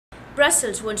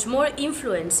Brussels wants more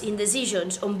influence in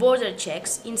decisions on border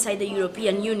checks inside the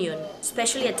European Union,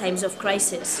 especially at times of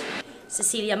crisis.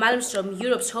 Cecilia Malmström,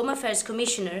 Europe's Home Affairs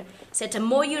Commissioner, said a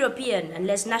more European and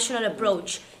less national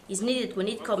approach is needed when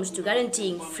it comes to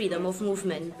guaranteeing freedom of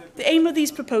movement. The aim of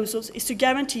these proposals is to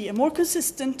guarantee a more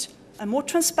consistent, a more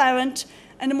transparent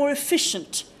and a more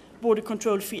efficient border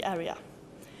control-free area.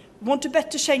 We want to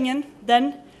better Schengen,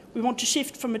 then we want to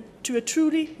shift to a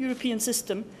truly European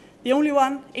system, the only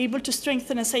one able to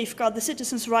strengthen and safeguard the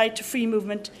citizens' right to free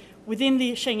movement within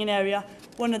the Schengen area,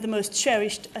 one of the most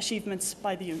cherished achievements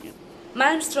by the Union.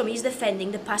 Malmström is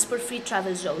defending the passport-free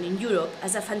travel zone in Europe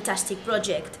as a fantastic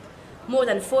project. More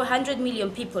than 400 million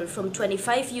people from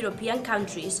 25 European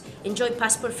countries enjoy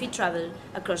passport-free travel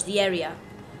across the area.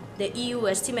 The EU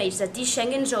estimates that this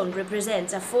Schengen zone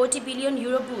represents a €40 billion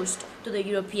boost to the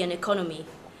European economy.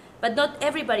 But not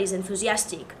everybody is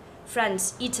enthusiastic.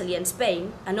 France, Italy and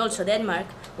Spain, and also Denmark,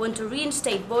 want to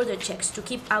reinstate border checks to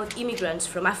keep out immigrants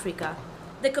from Africa.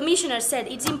 The Commissioner said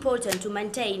it's important to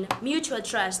maintain mutual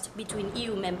trust between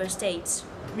EU member states.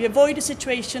 We avoid a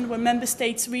situation where member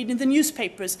states read in the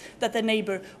newspapers that their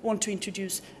neighbour wants to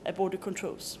introduce border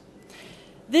controls.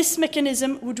 This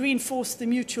mechanism would reinforce the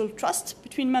mutual trust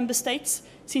between member states,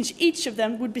 since each of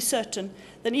them would be certain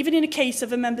that even in the case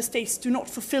of a member states do not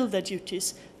fulfil their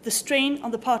duties, the strain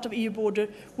on the part of EU border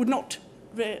would not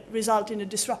result in a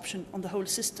disruption on the whole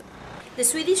system. The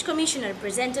Swedish Commissioner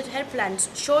presented her plans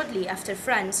shortly after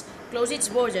France closed its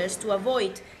borders to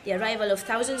avoid the arrival of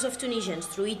thousands of Tunisians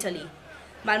through Italy.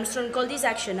 Malmström called this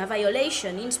action a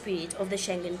violation in spirit of the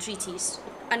Schengen treaties.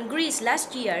 And Greece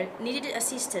last year needed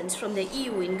assistance from the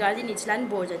EU in guarding its land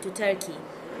border to Turkey,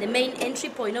 the main entry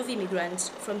point of immigrants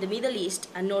from the Middle East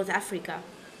and North Africa.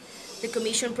 The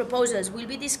Commission proposals will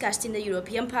be discussed in the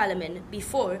European Parliament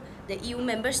before the EU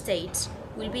member states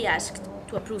will be asked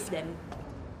to approve them.